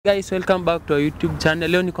Guys, welcome back to our YouTube channel.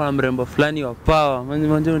 Leo niko na mrembo fulani wa power.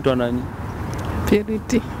 Mwanzo mtu nani?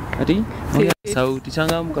 Purity. Ati? Ongea sauti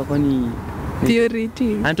changamka kwani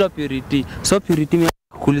Purity. Anaitwa Purity. So Purity mimi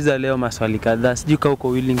nakuuliza leo maswali kadhaa. Sijui kama uko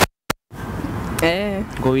willing.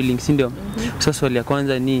 Uko willing, si ndio? So swali ya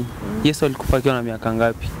kwanza ni Yesu alikufa akiwa na miaka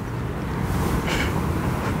ngapi?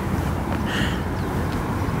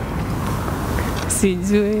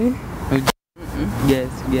 Sijui. Yes.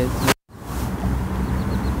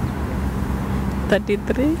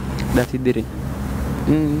 33. 33.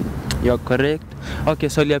 You're correct. Okay,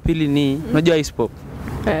 swali ya pili ni unajua ice pop?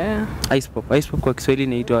 Ice pop. Ice pop kwa Kiswahili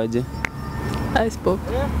inaitwa aje? Ice pop.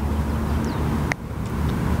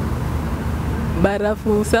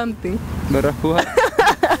 Barafu something. Barafu.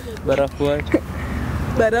 Barafu.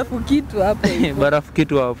 Barafu kitu hapo. Barafu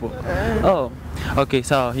kitu hapo. Oh. Okay,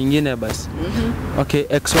 sawa, ingine basi. Okay,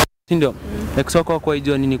 ex wako ndio. Ex wako kwa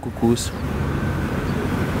ijua nini kukuhusu?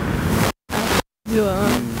 Jua.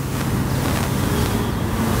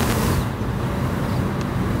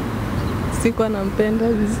 Sikuwa nampenda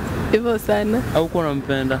hivyo sana. Au kwa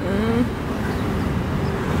nampenda?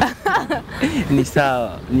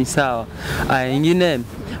 Ni sawa. Ingine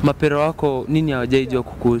mapero wako nini hawajaijua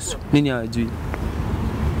kukuhusu? Nini hawajui?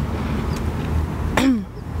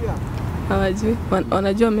 Hawajui.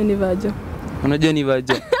 Wanajua mimi ni vajo. Unajua ni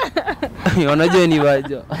vajo? Unajua ni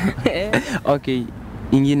vajo? Okay,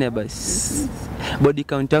 ingine basi. Body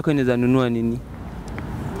count yako inaweza nunua nini?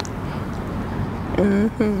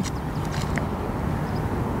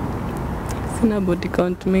 Sina body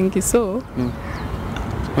count mingi so.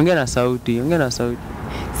 Ongea na sauti.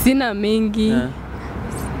 Sina mingi.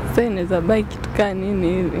 Sasa inaweza buy kitu kaa nini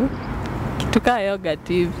hivi? Kitu kaa yogurt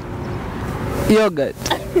hivi. Yogurt.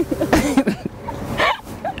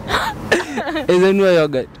 Ezenua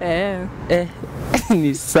yogurt.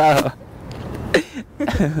 Ni sawa.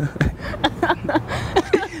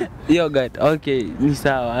 Yogurt. Okay, ni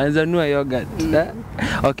sawa. Anza nua yogurt.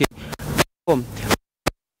 Okay.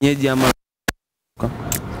 Nyeji ama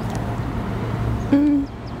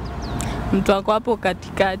mtu wako hapo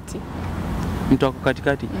katikati. Mtu wako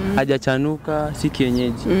katikati. Hajachanuka, si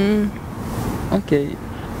kienyeji. Okay.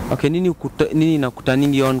 Okay, nini nakuta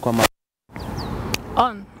nini on kwa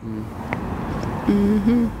on?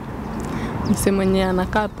 Mse mwenye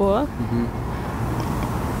anakaa poa.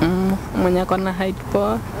 Mwenye ako na height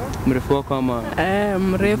poa. Mrefu wako ama?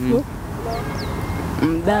 Mrefu.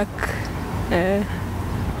 Mdak.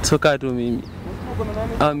 Soka tu mimi.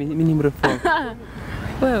 Mimi ni mrefu wako.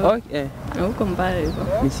 Wewe? Okay. Uko mbaya hivyo.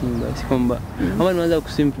 Mimi siko mbaya. Ama nianza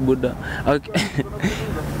kusimp buda. Okay.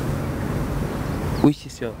 Which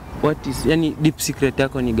is your, what is, yani deep secret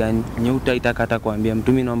yako ni gani? Nyeuta itakata kuambia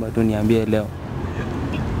mtu, mimi naomba tu niambie leo.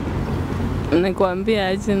 Nakwambia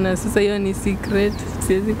aje na sasa hiyo ni secret,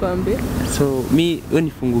 siwezi kuambia. So wewe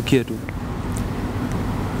nifungukie tu.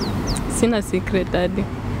 Sina secret hadi.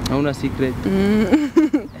 Hauna secret?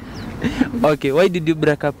 Okay, why did you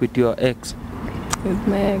break up with your ex? With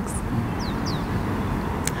my ex.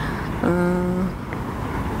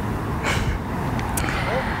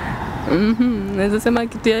 Naweza sema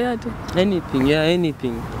kitu yoyote?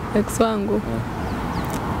 Anything. Ex wangu.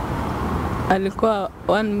 Alikuwa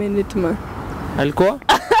 1 minute man. Alikuwa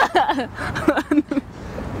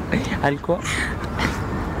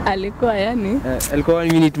yani. Alikuwa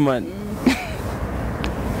 1 minute man.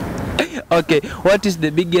 Okay, what is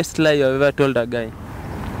the biggest lie you have ever told a guy?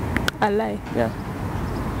 A lie? Yeah.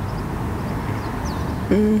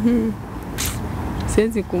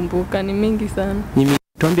 Siwezi kumbuka, ni mingi sana.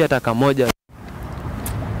 Tuambie hata kamoja.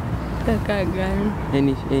 Kaka gani?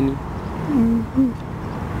 Any.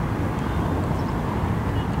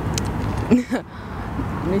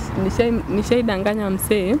 Nishaidanganya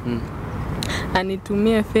msee.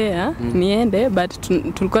 Anitumie fare niende, but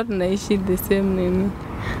tulikuwa tunaishi the same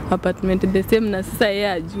apartment, the same, na sasa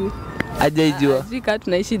yeye ajui. Hajaijua. Ajui kama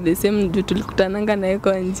tunaishi the same, ndio tulikutananga naye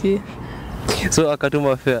kwa njia. So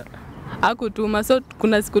akatuma fare. Hakutuma, so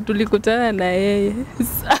kuna siku tulikutana na yeye.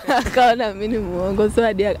 Akaona mimi ni muongo, so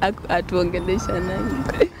hadi atuongelesha naye.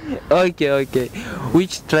 Okay.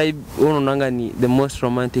 Which tribe unaonanga ni the most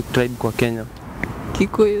romantic tribe kwa Kenya?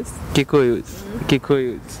 Kikuyus.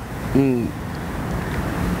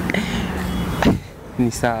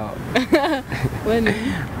 Ni sawa. Wewe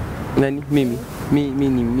nani? Mimi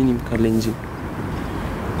ni Mkalenjin.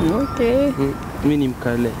 Okay. Mimi ni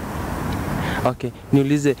Mkale. Okay,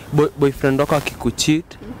 niulize boyfriend wako akikucheat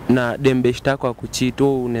na dembeshta yako akucheat,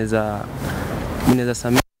 wewe unaweza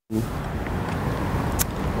samehe?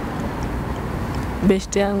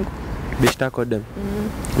 Best yangu. Best yako dem.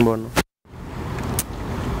 Mbona?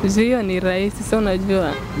 Hiyo ni rahisi, sio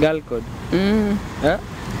unajua. Girl code. Eh?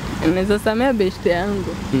 Unaweza samea best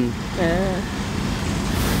yangu.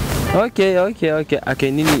 Okay.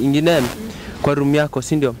 Okay, nini ingine? Kwa room yako,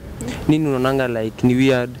 si ndio? Nini unaonanga like ni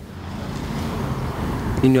weird?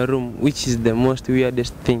 In your room, which is the most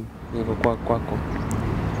weirdest thing niko kwako?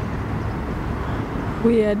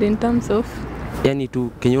 Weird in terms of? Yani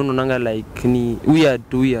tu kenye unaonanga like ni weird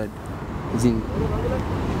to weird. Zin.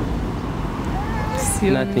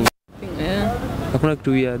 Nothing. Hakuna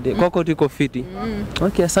kitu weird. Kwako tu iko fiti.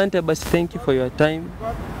 Okay, asante basi, thank you for your time.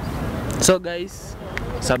 So guys,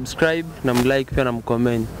 subscribe na mlike pia na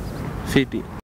mcomment. Fiti.